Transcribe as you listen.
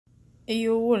Hey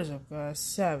yo, what is up guys?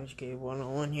 Savage Gabe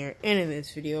 101 here, and in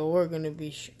this video I'm gonna be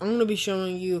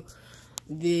showing you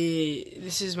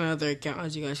this is my other account,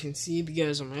 as you guys can see,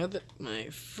 because on my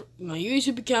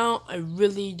YouTube account I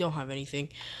really don't have anything.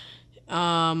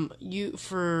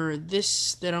 For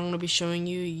this that I'm gonna be showing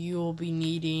you, you will be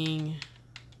needing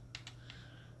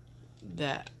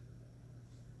that.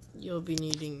 You'll be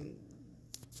needing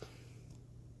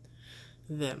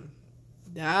them.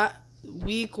 That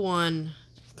week 1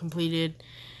 completed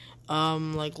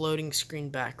like loading screen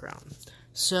background.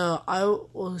 So I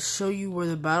will show you where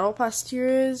the battle pass tier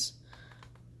is,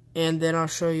 and then I'll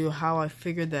show you how I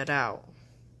figured that out.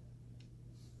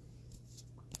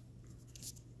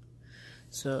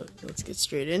 So let's get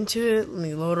straight into it. Let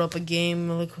me load up a game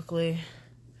really quickly.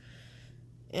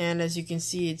 And as you can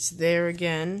see, it's there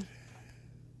again.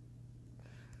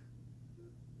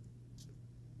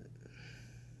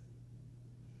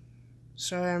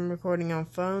 Sorry, I'm recording on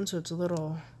phone, so it's a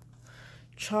little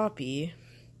choppy.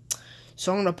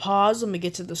 So I'm gonna pause. Let me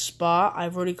get to the spot.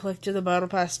 I've already collected the battle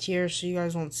pass tier, so you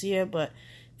guys won't see it. But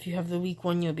if you have the week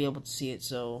 1, you'll be able to see it.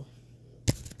 So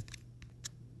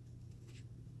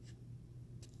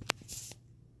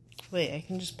wait, I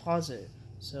can just pause it.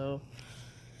 So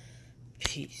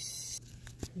peace.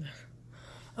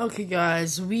 Okay,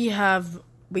 guys, we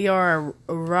are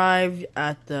arrived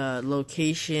at the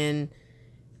location.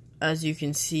 As you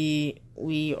can see,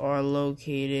 we are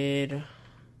located,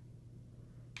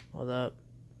 hold up,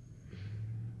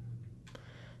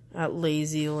 at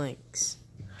Lazy Links.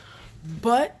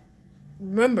 But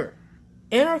remember,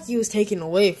 Anarchy was taken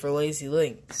away for Lazy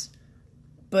Links,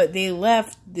 but they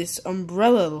left this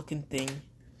umbrella looking thing.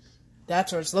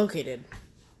 That's where it's located.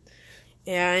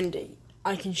 And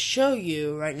I can show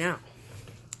you right now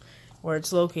where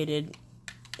it's located,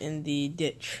 in the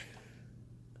ditch.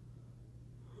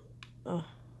 Oh.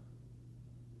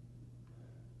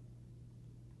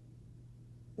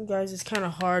 Guys, it's kind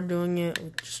of hard doing it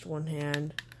with just one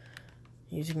hand,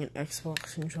 using an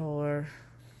Xbox controller.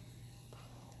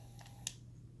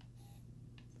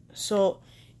 So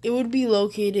it would be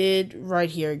located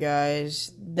right here,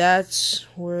 guys. That's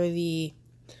where the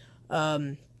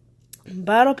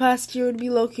battle pass tier would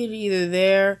be located, either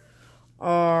there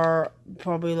or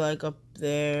probably like up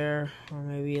there, or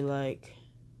maybe like,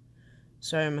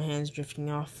 sorry, my hand's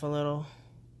drifting off a little.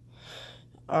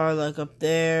 Or like up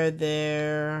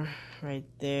there, right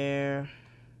there,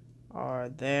 or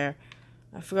there.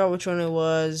 I forgot which one it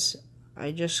was.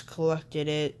 I just collected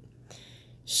it.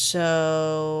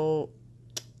 So,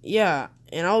 yeah.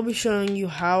 And I'll be showing you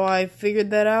how I figured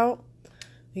that out.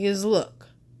 Because look,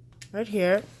 right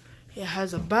here, it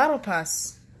has a battle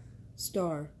pass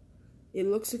star. It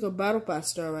looks like a battle pass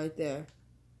star right there.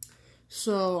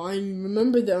 So I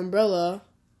remember the umbrella,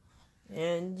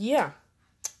 and yeah.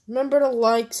 Remember to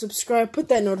like, subscribe, put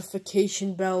that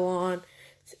notification bell on,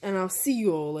 and I'll see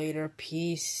you all later.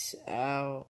 Peace out.